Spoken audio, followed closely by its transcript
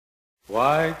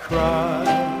Why cry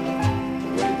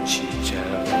when she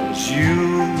tells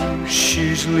you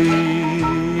she's leaving?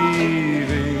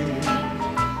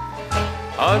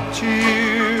 A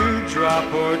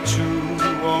teardrop or two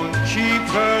won't keep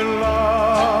her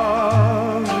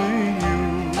loving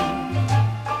you.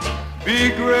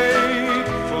 Be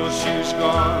grateful she's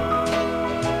gone,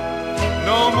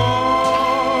 no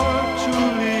more to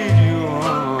lead you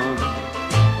on.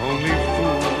 Only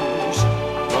fools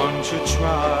want to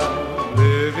try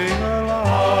living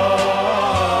alone.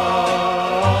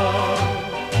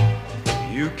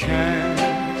 You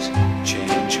can't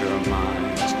change her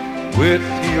mind with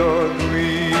your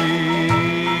grieving.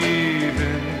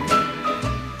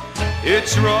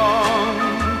 It's wrong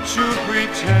to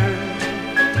pretend.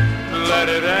 Let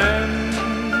it end.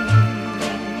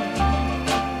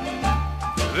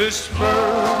 This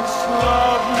first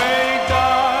love may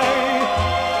die,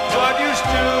 but you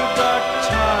still got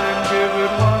time. Give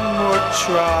it one more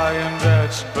try, and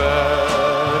that's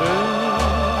better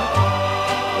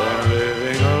than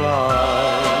living a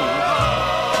lie.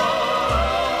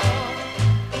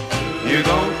 You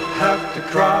don't have to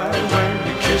cry when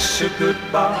you kiss her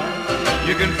goodbye.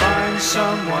 You can find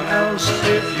someone else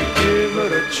if you give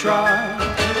it a try.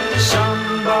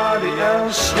 Somebody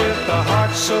else with a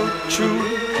heart so true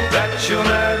that she'll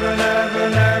never, never,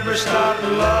 never stop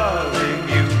loving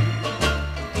you.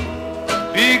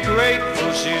 Be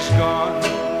grateful she's gone,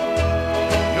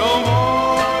 no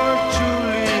more to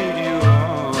lead you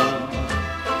on.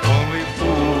 Only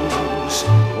fools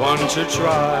want to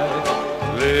try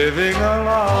living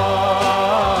alone.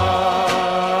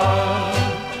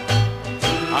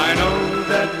 I know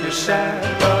that you're sad,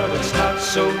 but it's not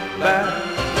so bad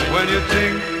when you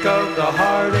think of the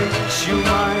heartaches you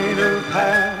might have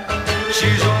had.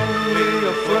 She's only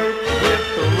a flirt with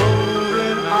a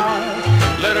rolling eye.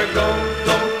 Let her go,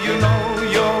 don't you know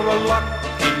you're a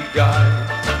lucky guy.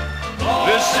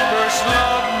 This first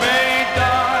love may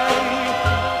die,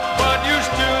 but you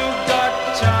still got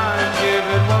time. Give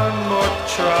it one more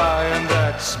try, and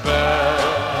that's better